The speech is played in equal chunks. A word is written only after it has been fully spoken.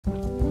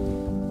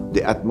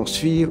the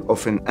atmosphere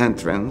of an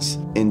entrance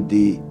in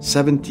the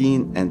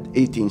 17th and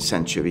 18th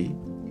century.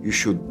 You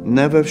should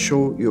never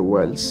show your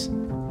wealth.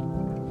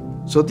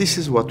 So this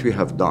is what we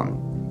have done.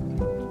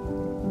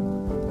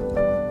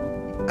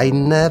 I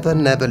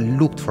never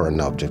looked for an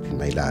object in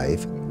my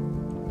life.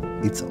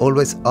 It's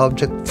always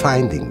object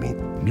finding me,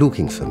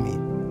 looking for me.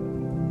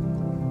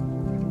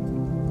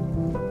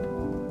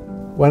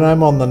 When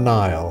I'm on the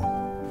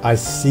Nile, I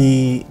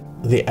see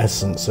the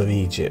essence of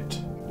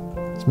Egypt.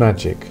 It's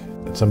magic.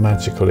 It's a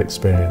magical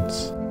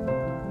experience.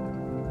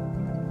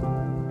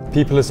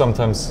 People are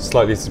sometimes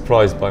slightly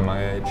surprised by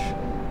my age.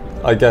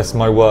 I guess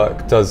my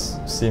work does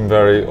seem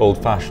very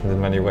old-fashioned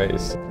in many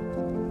ways.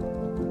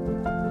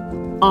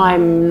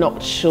 I'm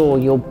not sure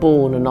you're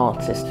born an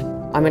artist.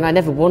 I mean, I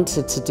never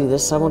wanted to do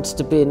this. I wanted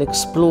to be an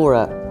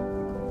explorer.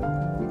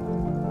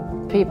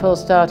 People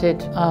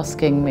started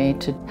asking me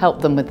to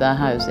help them with their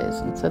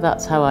houses, and so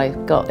that's how I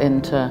got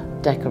into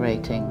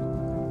decorating.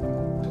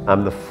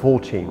 I'm the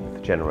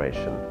 14th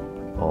generation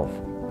of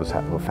the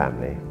Sackville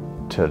family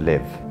to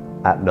live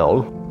at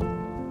Knoll.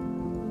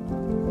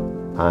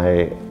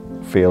 I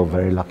feel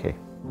very lucky.